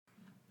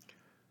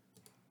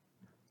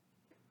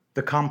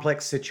The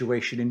complex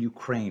situation in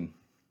Ukraine.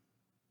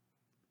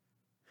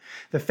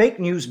 The fake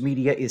news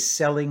media is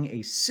selling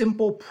a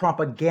simple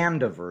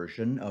propaganda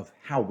version of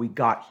How We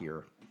Got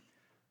Here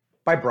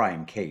by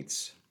Brian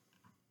Cates.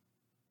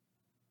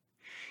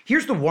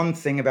 Here's the one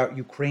thing about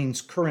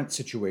Ukraine's current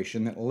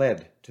situation that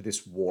led to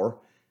this war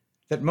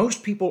that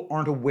most people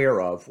aren't aware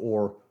of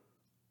or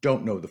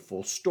don't know the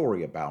full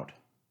story about.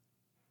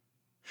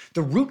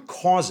 The root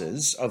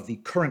causes of the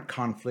current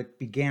conflict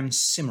began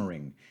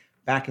simmering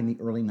back in the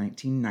early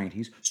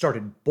 1990s,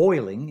 started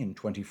boiling in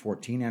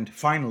 2014, and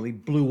finally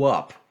blew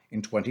up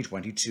in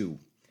 2022.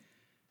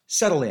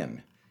 Settle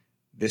in.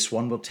 This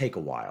one will take a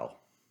while.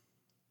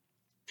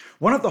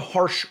 One of the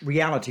harsh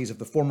realities of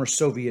the former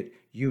Soviet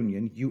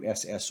Union,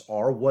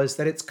 USSR, was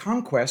that its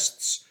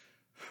conquests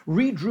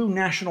redrew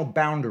national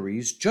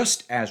boundaries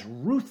just as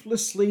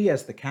ruthlessly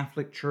as the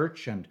Catholic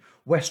Church and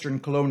Western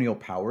colonial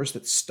powers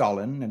that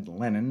Stalin and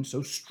Lenin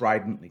so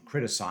stridently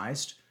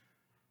criticized.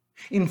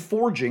 In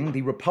forging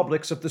the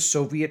republics of the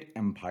Soviet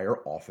Empire,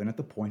 often at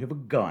the point of a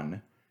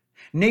gun,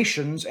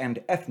 nations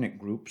and ethnic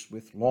groups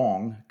with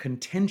long,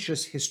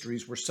 contentious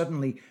histories were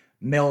suddenly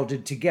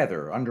melded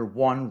together under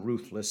one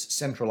ruthless,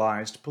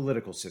 centralized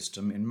political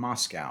system in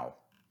Moscow.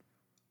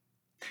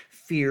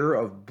 Fear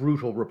of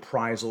brutal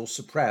reprisal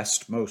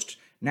suppressed most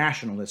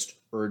nationalist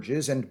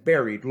urges and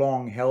buried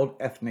long-held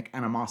ethnic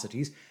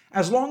animosities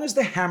as long as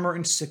the hammer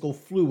and sickle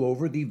flew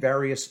over the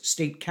various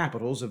state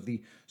capitals of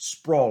the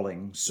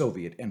sprawling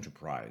Soviet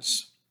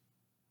enterprise.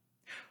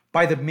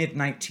 By the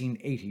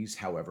mid-1980s,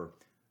 however,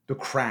 the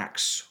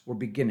cracks were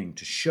beginning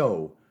to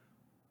show.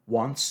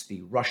 Once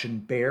the Russian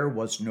bear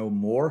was no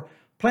more,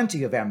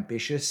 plenty of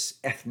ambitious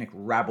ethnic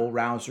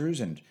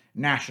rabble-rousers and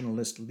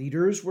nationalist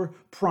leaders were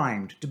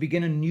primed to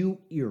begin a new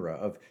era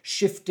of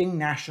shifting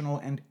national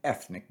and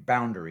ethnic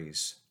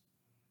boundaries.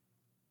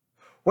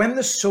 When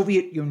the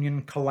Soviet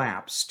Union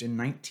collapsed in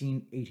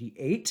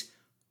 1988,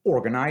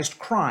 organized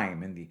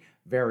crime in the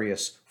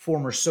various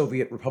former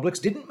Soviet republics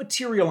didn't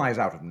materialize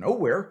out of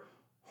nowhere.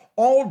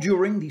 All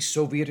during the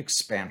Soviet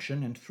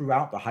expansion and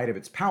throughout the height of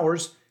its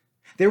powers,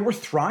 there were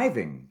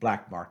thriving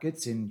black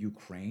markets in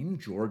Ukraine,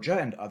 Georgia,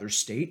 and other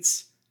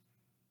states.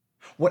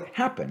 What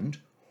happened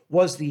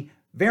was the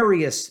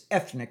various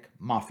ethnic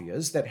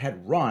mafias that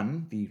had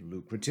run the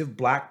lucrative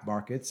black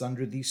markets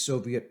under the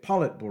Soviet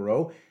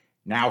Politburo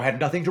now had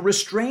nothing to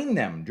restrain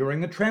them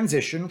during the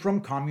transition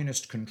from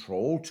communist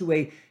control to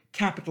a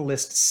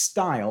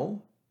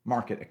capitalist-style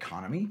market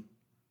economy.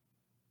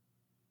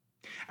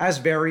 As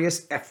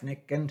various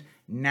ethnic and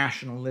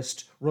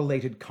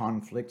nationalist-related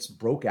conflicts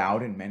broke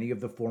out in many of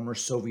the former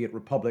Soviet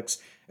republics,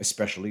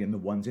 especially in the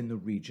ones in the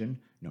region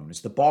known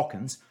as the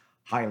Balkans,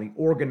 highly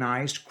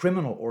organized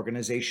criminal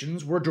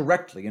organizations were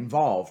directly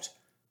involved.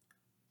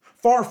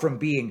 Far from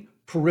being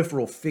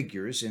peripheral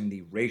figures in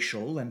the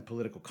racial and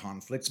political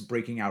conflicts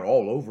breaking out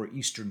all over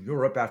Eastern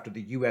Europe after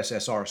the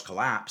USSR's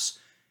collapse,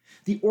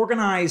 the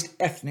organized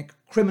ethnic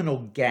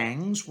criminal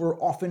gangs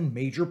were often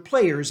major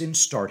players in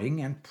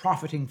starting and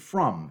profiting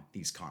from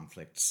these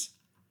conflicts.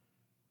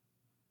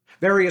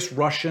 Various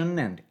Russian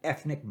and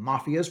ethnic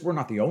mafias were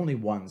not the only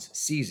ones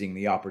seizing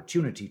the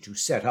opportunity to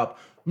set up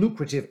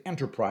lucrative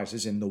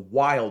enterprises in the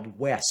Wild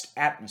West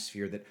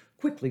atmosphere that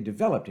quickly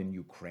developed in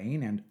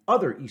Ukraine and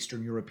other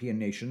Eastern European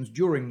nations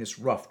during this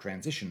rough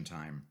transition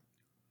time.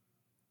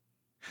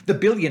 The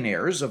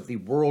billionaires of the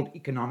World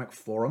Economic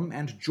Forum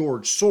and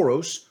George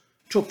Soros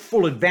took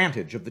full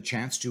advantage of the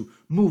chance to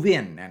move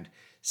in and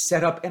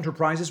set up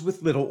enterprises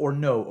with little or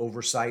no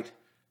oversight.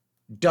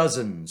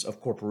 Dozens of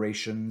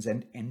corporations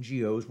and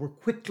NGOs were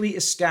quickly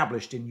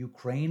established in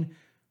Ukraine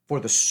for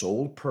the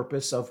sole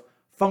purpose of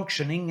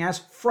functioning as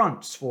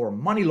fronts for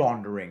money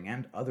laundering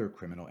and other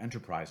criminal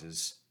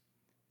enterprises.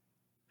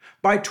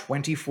 By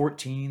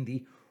 2014,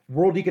 the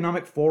World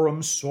Economic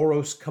Forum's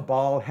Soros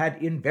cabal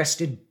had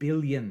invested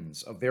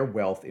billions of their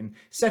wealth in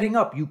setting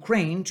up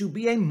Ukraine to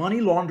be a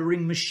money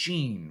laundering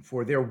machine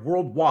for their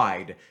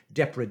worldwide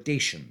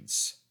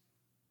depredations.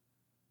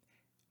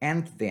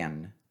 And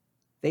then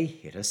they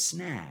hit a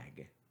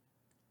snag.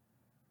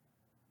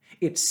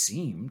 It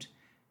seemed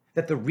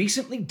that the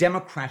recently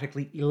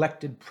democratically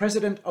elected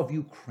president of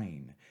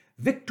Ukraine,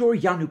 Viktor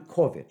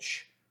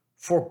Yanukovych,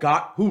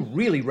 forgot who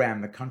really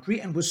ran the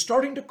country and was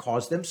starting to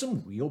cause them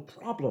some real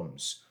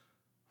problems.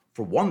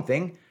 For one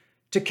thing,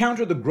 to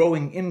counter the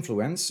growing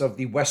influence of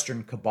the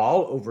Western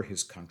cabal over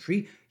his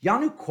country,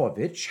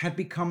 Yanukovych had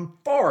become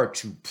far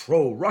too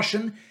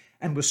pro-Russian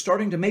and was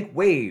starting to make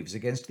waves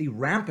against the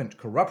rampant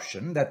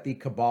corruption that the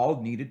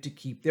cabal needed to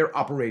keep their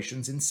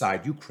operations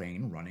inside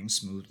Ukraine running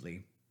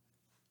smoothly.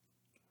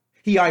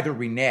 He either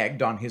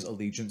reneged on his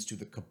allegiance to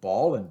the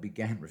cabal and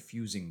began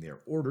refusing their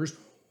orders,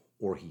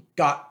 or he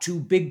got too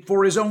big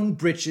for his own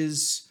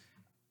britches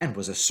and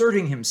was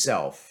asserting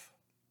himself.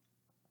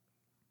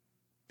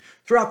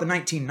 Throughout the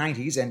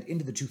 1990s and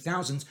into the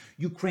 2000s,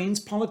 Ukraine's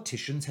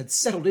politicians had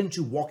settled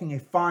into walking a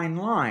fine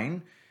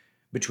line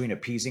between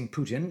appeasing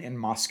Putin in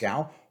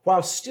Moscow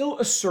while still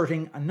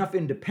asserting enough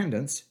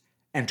independence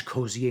and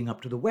cozying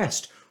up to the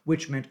West,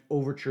 which meant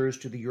overtures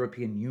to the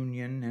European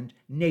Union and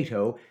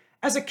NATO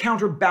as a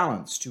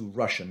counterbalance to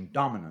Russian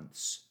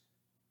dominance.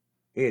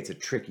 It's a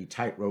tricky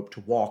tightrope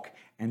to walk,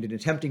 and in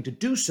attempting to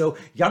do so,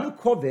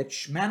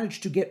 Yanukovych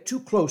managed to get too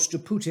close to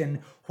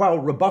Putin while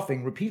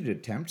rebuffing repeated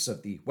attempts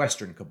of the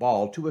Western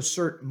cabal to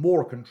assert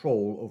more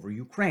control over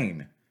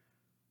Ukraine.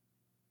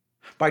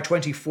 By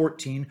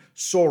 2014,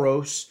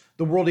 Soros,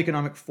 the World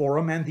Economic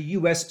Forum, and the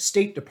U.S.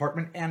 State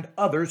Department, and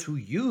others who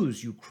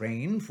use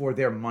Ukraine for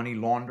their money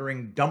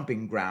laundering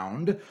dumping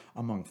ground,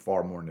 among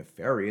far more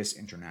nefarious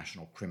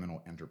international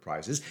criminal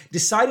enterprises,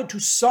 decided to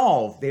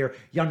solve their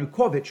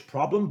Yanukovych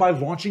problem by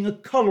launching a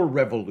color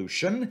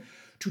revolution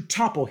to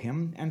topple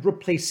him and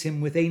replace him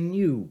with a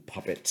new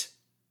puppet.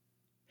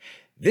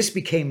 This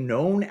became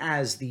known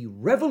as the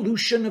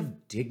Revolution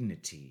of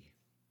Dignity.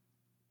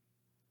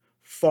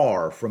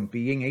 Far from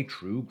being a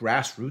true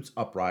grassroots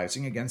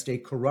uprising against a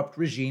corrupt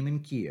regime in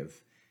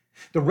Kiev,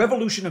 the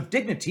Revolution of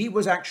Dignity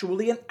was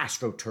actually an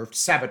astroturfed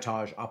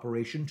sabotage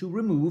operation to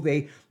remove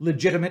a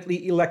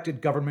legitimately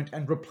elected government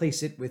and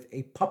replace it with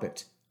a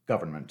puppet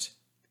government.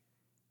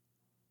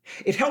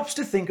 It helps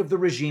to think of the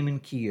regime in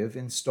Kiev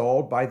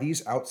installed by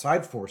these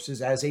outside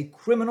forces as a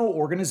criminal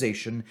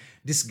organization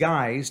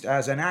disguised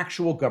as an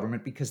actual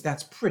government, because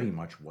that's pretty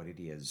much what it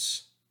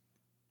is.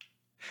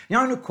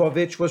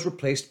 Yanukovych was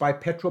replaced by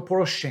Petro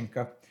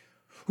Poroshenko,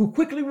 who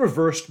quickly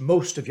reversed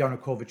most of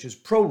Yanukovych's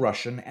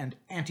pro-Russian and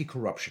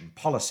anti-corruption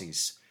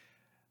policies.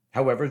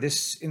 However,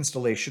 this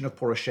installation of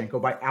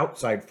Poroshenko by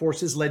outside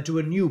forces led to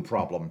a new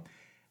problem.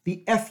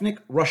 The ethnic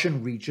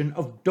Russian region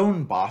of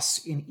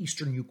Donbas in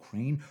eastern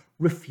Ukraine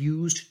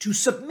refused to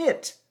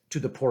submit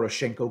to the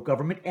Poroshenko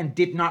government and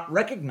did not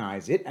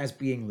recognize it as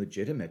being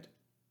legitimate,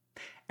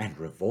 and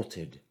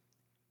revolted.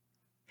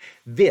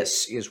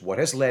 This is what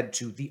has led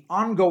to the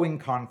ongoing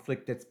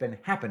conflict that's been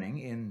happening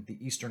in the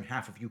eastern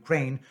half of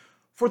Ukraine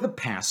for the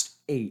past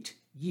 8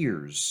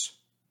 years.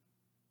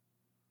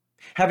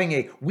 Having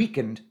a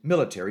weakened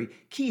military,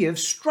 Kiev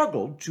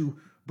struggled to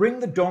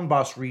bring the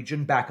Donbas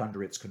region back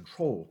under its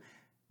control.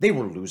 They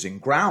were losing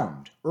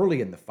ground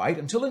early in the fight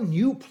until a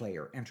new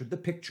player entered the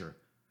picture.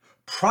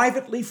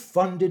 Privately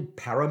funded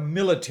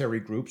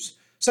paramilitary groups,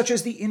 such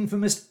as the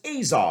infamous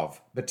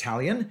Azov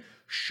Battalion,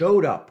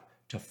 showed up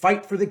to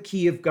fight for the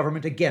Kiev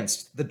government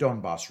against the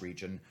Donbas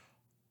region.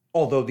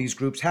 Although these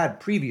groups had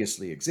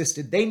previously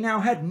existed, they now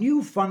had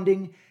new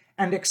funding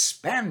and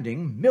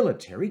expanding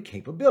military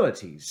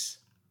capabilities.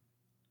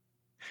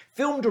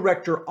 Film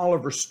director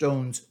Oliver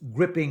Stone's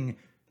gripping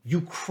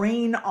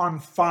Ukraine on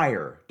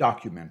Fire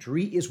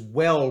documentary is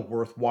well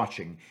worth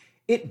watching.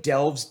 It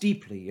delves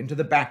deeply into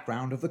the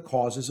background of the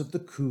causes of the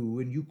coup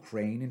in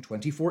Ukraine in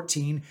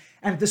 2014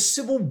 and the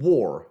civil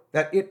war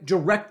that it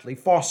directly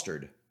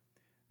fostered.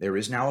 There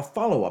is now a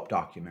follow-up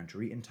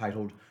documentary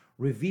entitled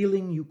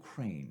Revealing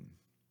Ukraine.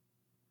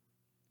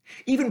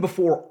 Even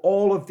before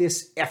all of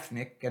this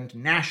ethnic and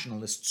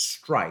nationalist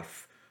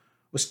strife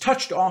was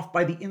touched off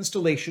by the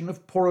installation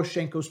of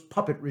Poroshenko's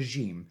puppet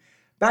regime,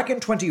 back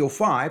in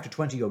 2005 to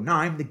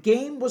 2009, the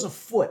game was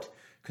afoot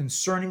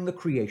concerning the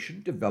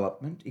creation,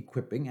 development,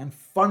 equipping, and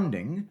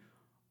funding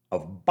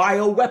of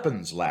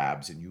bioweapons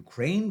labs in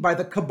Ukraine by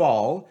the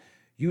cabal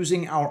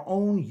using our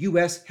own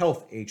U.S.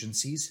 health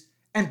agencies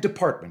and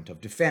Department of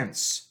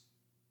Defense.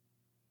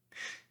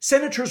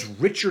 Senators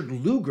Richard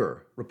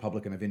Lugar,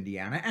 Republican of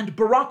Indiana, and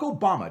Barack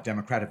Obama,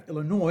 Democrat of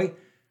Illinois,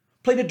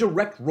 played a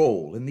direct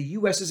role in the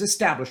U.S.'s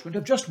establishment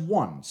of just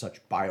one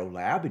such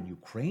biolab in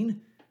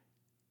Ukraine.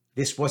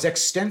 This was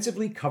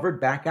extensively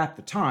covered back at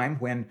the time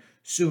when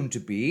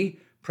soon-to-be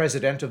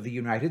President of the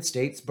United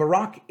States,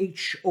 Barack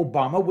H.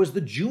 Obama, was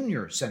the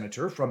junior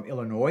senator from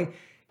Illinois,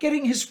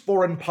 getting his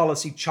foreign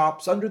policy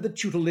chops under the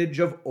tutelage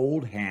of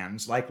old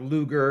hands like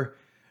Lugar,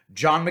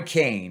 John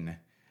McCain,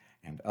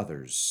 and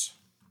others.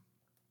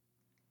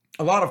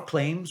 A lot of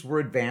claims were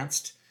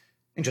advanced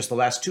in just the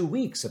last 2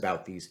 weeks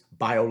about these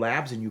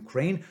biolabs in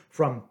Ukraine,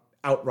 from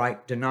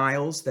outright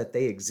denials that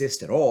they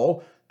exist at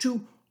all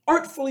to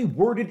artfully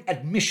worded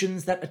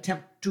admissions that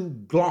attempt to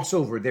gloss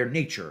over their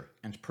nature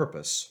and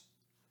purpose.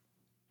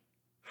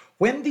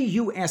 When the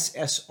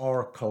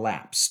USSR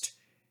collapsed,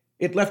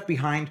 it left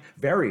behind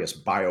various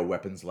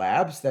bioweapons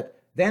labs that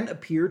then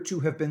appeared to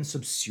have been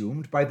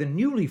subsumed by the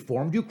newly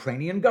formed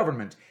Ukrainian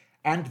government,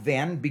 and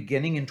then,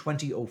 beginning in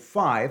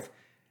 2005,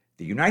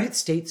 the United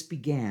States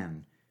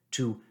began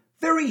to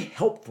very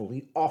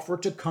helpfully offer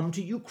to come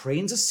to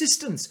Ukraine's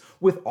assistance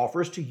with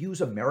offers to use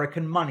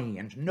American money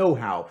and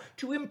know-how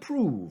to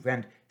improve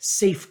and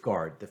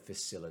safeguard the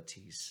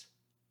facilities.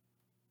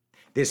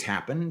 This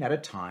happened at a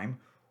time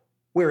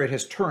where it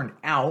has turned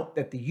out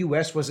that the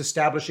U.S. was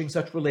establishing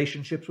such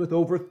relationships with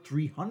over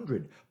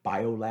 300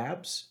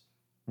 biolabs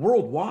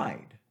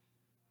worldwide.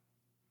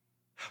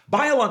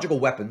 Biological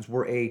weapons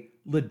were a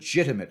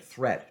legitimate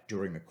threat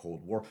during the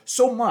Cold War,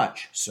 so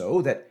much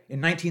so that in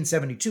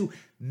 1972,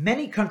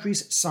 many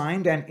countries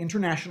signed an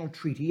international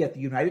treaty at the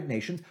United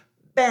Nations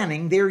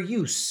banning their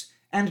use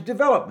and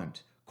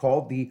development,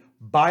 called the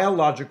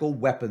Biological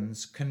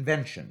Weapons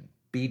Convention,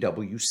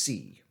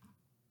 BWC.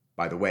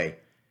 By the way,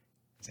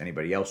 is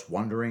anybody else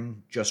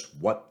wondering just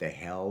what the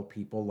hell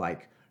people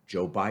like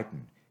Joe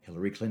Biden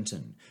Hillary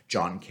Clinton,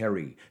 John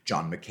Kerry,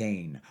 John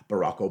McCain,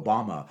 Barack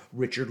Obama,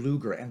 Richard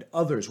Lugar, and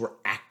others were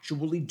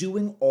actually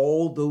doing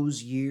all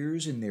those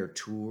years in their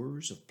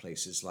tours of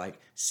places like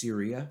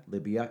Syria,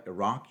 Libya,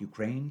 Iraq,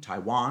 Ukraine,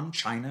 Taiwan,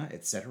 China,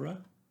 etc.?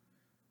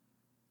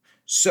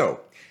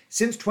 So,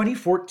 since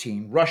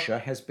 2014, Russia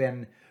has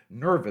been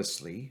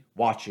nervously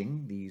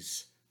watching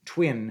these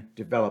twin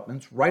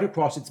developments right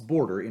across its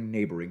border in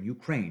neighboring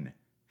Ukraine,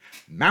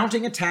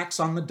 mounting attacks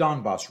on the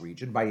Donbas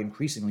region by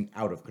increasingly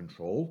out of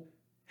control,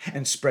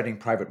 and spreading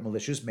private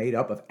militias made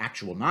up of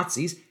actual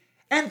Nazis,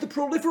 and the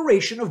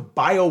proliferation of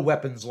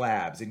bioweapons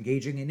labs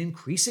engaging in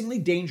increasingly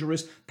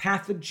dangerous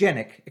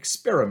pathogenic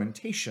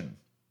experimentation.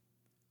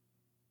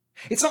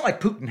 It's not like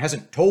Putin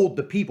hasn't told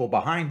the people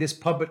behind this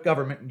puppet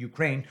government in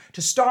Ukraine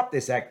to stop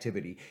this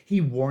activity.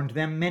 He warned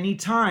them many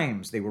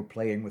times they were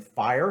playing with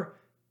fire.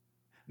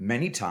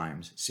 Many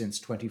times since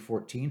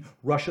 2014,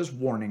 Russia's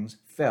warnings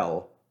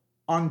fell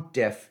on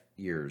deaf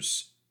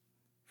ears.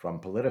 From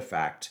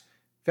PolitiFact,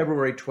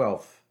 February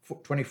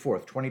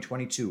 24th,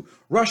 2022,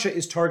 Russia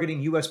is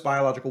targeting U.S.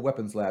 biological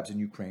weapons labs in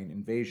Ukraine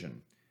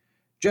invasion.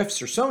 Jeff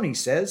Cersoni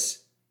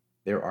says,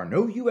 there are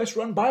no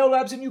U.S.-run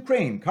biolabs in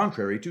Ukraine,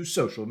 contrary to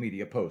social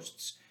media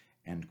posts.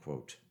 End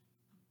quote.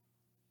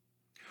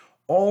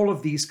 All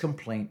of these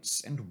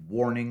complaints and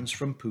warnings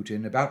from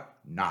Putin about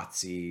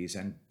Nazis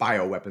and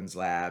bioweapons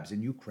labs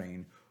in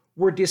Ukraine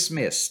were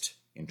dismissed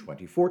in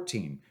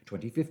 2014,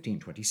 2015,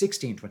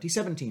 2016,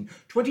 2017,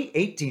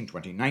 2018,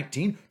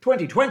 2019,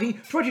 2020,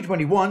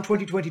 2021,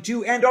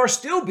 2022, and are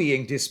still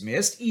being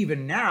dismissed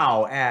even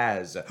now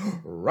as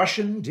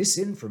Russian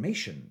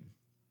disinformation.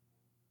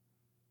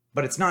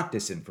 But it's not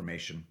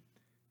disinformation.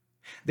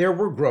 There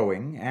were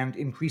growing and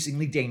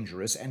increasingly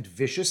dangerous and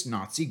vicious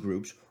Nazi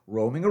groups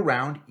roaming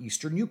around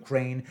eastern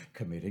Ukraine,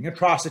 committing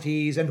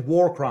atrocities and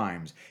war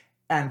crimes.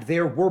 And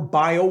there were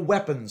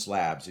bioweapons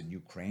labs in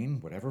Ukraine,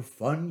 whatever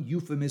fun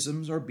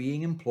euphemisms are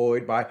being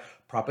employed by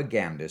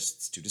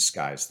propagandists to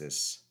disguise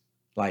this.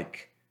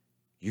 Like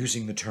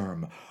using the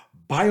term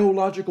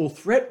biological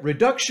threat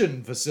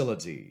reduction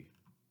facility.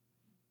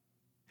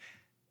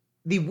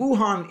 The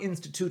Wuhan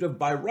Institute of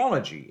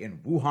Virology in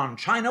Wuhan,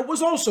 China,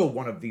 was also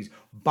one of these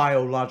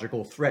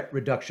biological threat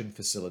reduction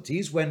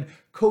facilities when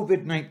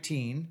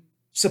COVID-19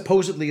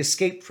 supposedly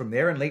escaped from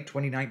there in late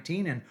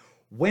 2019 and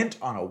went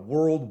on a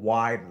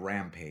worldwide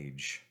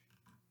rampage.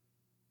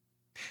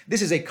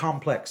 This is a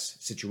complex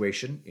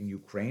situation in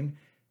Ukraine,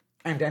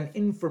 and an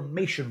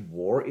information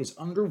war is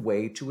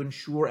underway to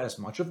ensure as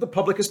much of the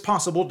public as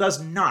possible does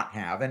not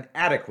have an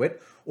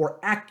adequate or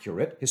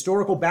accurate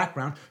historical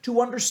background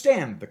to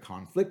understand the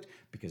conflict,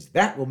 because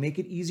that will make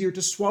it easier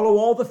to swallow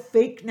all the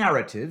fake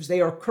narratives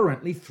they are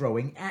currently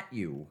throwing at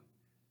you.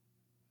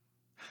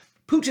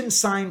 Putin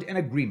signed an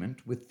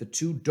agreement with the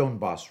two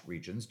Donbas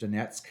regions,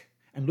 Donetsk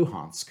and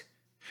Luhansk,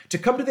 to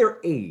come to their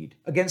aid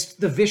against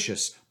the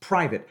vicious,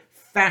 private,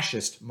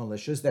 fascist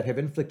militias that have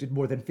inflicted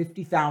more than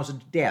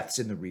 50,000 deaths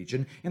in the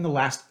region in the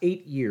last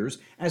 8 years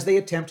as they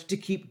attempt to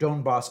keep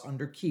Donbas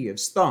under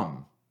Kiev's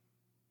thumb.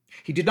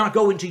 He did not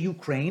go into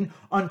Ukraine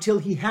until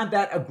he had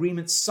that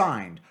agreement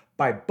signed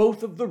by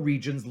both of the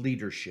region's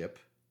leadership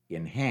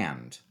in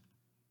hand.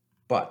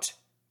 But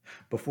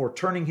before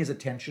turning his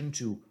attention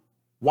to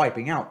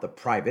wiping out the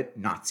private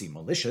Nazi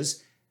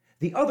militias,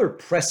 the other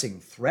pressing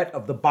threat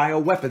of the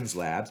bioweapons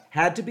labs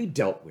had to be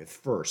dealt with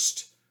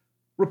first.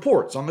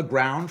 Reports on the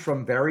ground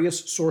from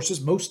various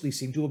sources mostly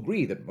seem to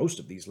agree that most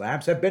of these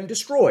labs have been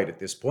destroyed at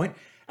this point,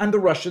 and the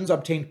Russians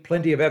obtained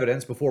plenty of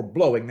evidence before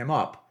blowing them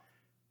up.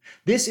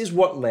 This is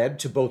what led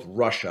to both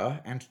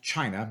Russia and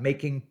China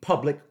making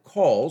public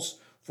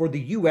calls for the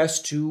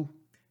U.S. to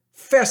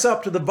fess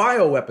up to the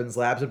bioweapons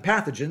labs and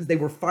pathogens they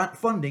were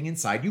funding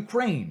inside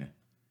Ukraine.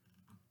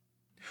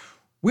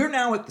 We're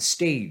now at the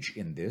stage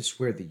in this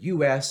where the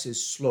U.S.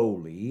 is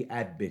slowly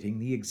admitting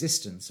the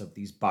existence of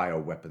these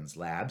bioweapons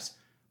labs,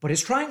 but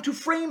is trying to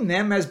frame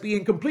them as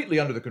being completely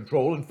under the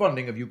control and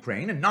funding of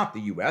Ukraine and not the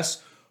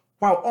U.S.,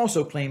 while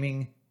also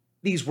claiming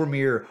these were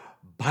mere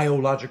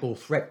biological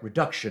threat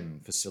reduction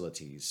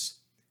facilities.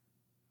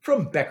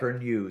 From Becker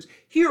News,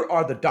 here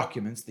are the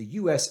documents the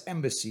U.S.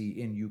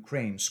 Embassy in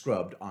Ukraine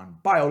scrubbed on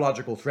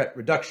biological threat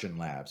reduction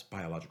labs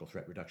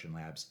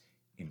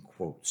in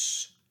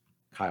quotes.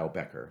 Kyle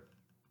Becker.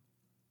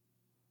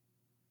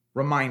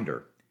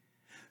 Reminder.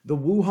 The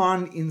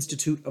Wuhan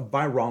Institute of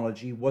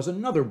Virology was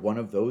another one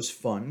of those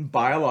fun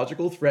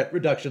biological threat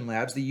reduction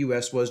labs the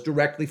U.S. was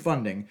directly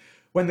funding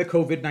when the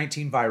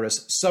COVID-19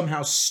 virus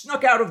somehow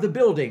snuck out of the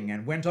building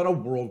and went on a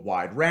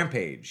worldwide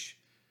rampage.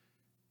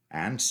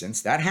 And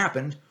since that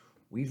happened,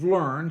 we've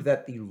learned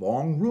that the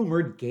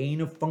long-rumored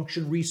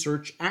gain-of-function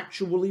research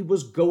actually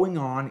was going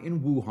on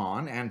in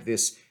Wuhan, and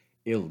this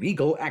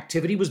illegal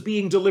activity was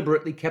being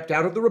deliberately kept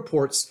out of the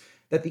reports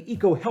that the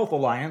EcoHealth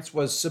Alliance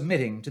was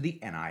submitting to the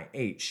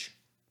NIH.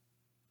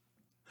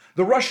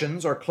 The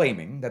Russians are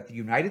claiming that the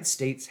United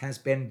States has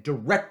been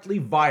directly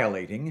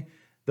violating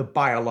the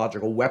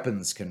Biological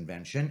Weapons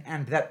Convention,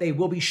 and that they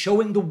will be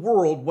showing the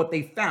world what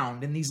they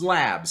found in these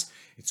labs.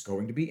 It's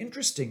going to be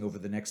interesting over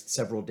the next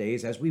several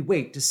days as we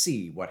wait to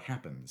see what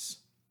happens.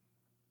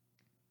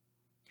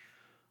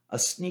 A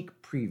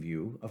sneak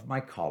preview of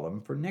my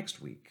column for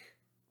next week.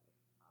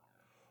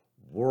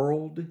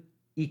 World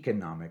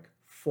Economic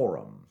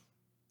Forum.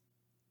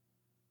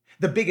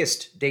 The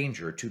biggest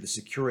danger to the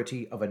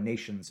security of a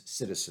nation's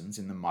citizens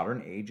in the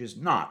modern age is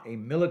not a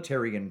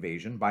military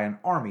invasion by an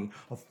army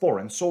of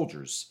foreign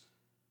soldiers.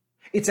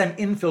 It's an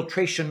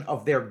infiltration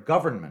of their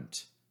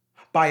government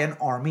by an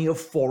army of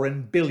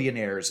foreign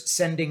billionaires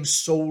sending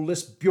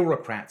soulless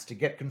bureaucrats to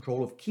get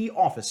control of key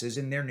offices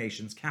in their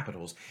nation's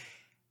capitals.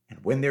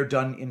 And when they're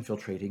done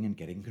infiltrating and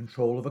getting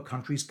control of a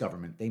country's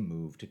government, they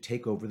move to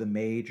take over the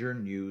major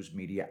news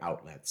media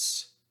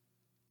outlets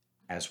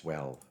as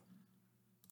well.